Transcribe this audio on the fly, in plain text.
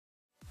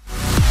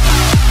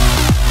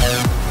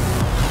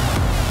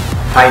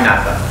Hi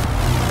NASA.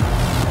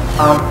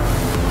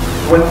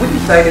 When we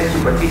decided to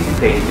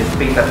participate in the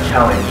Space App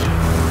Challenge,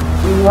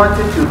 we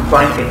wanted to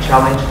find a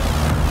challenge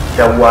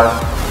that was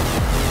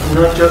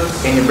not just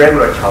any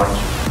regular challenge,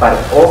 but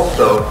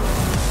also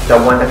the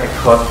one that could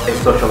cause a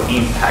social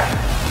impact.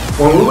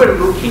 When we were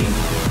looking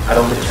at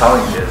all the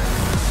challenges,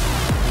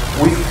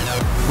 we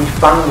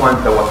found one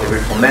that was a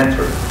virtual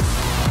mentor.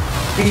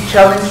 This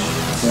challenge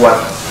was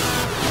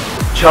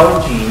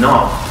challenging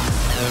enough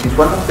since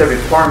one of the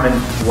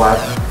requirements was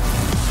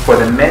for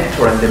the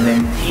mentor and the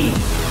mentee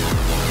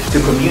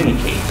to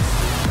communicate.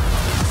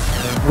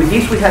 With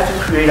this, we had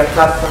to create a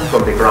platform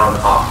from the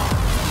ground up.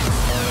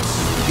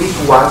 This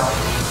was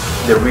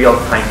the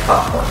real-time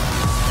platform.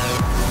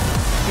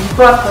 This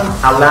platform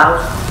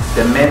allows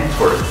the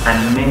mentor and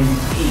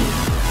mentee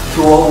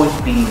to always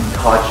be in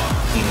touch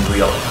in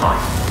real time.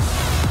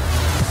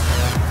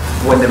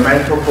 When the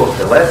mentor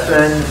posts a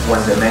lesson, when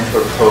the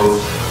mentor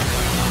posts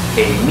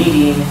a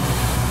meeting,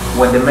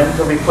 when the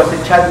mentor requests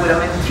a chat with a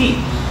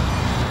mentee,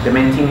 the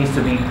mentee needs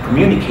to be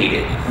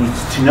communicated,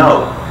 needs to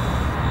know.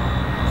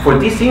 For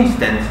this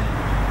instance,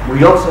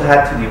 we also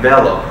had to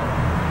develop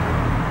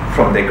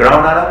from the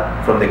ground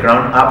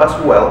up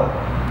as well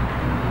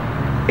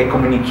a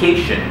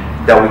communication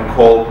that we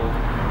call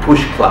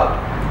push cloud.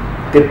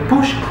 The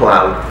push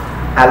cloud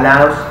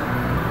allows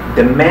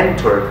the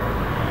mentor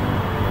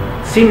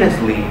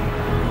seamlessly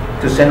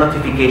to send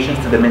notifications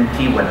to the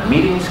mentee when a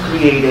meeting is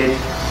created,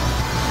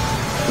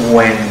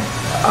 when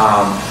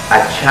a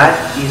chat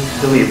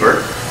is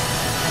delivered,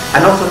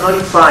 and also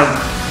notify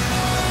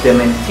the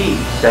mentee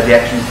that the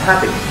action is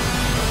happening.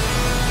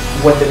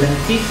 When the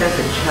mentee sends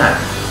a chat,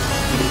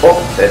 it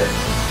opens it,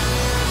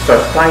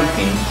 starts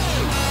typing,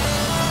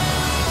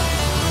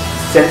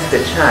 sends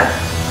the chat,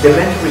 the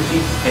mentor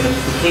receives a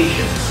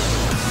notification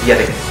via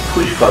the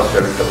push cloud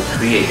service that we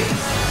created.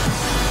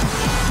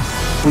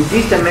 With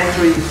this, the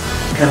mentor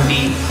can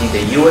be in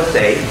the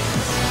USA,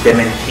 the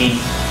mentee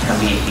can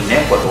be in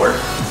Ecuador,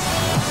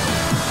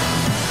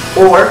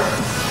 or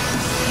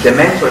the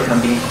mentor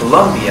can be in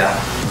Colombia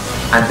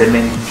and the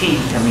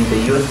mentee can be in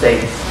the USA,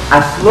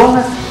 as long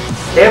as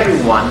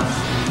everyone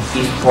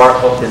is part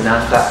of the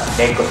NASA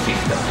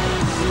ecosystem.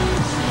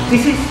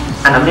 This is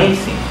an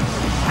amazing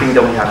thing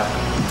that we have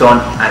done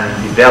and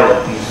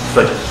developed in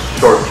such a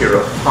short period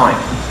of time.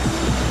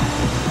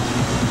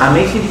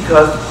 Amazing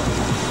because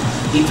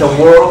it's a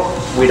world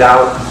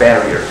without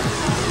barriers.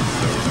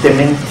 The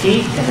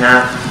mentee can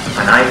have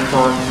an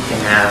iPhone,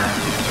 can have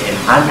an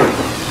Android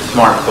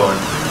smartphone,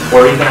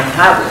 or even a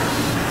tablet.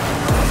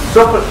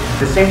 So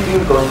the same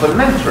thing goes for the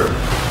mentor.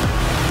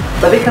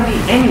 But they can be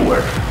anywhere.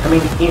 I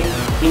mean,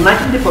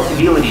 imagine the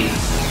possibilities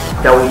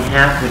that we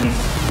have with this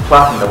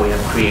platform that we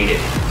have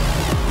created.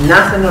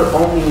 NASA not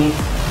only needs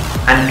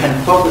and can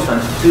focus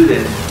on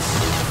students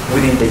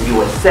within the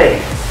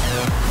USA,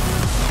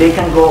 they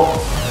can go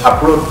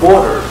abroad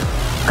borders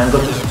and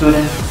go to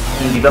students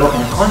in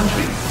developing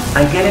countries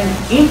and getting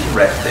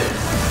interested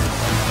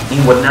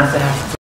in what NASA has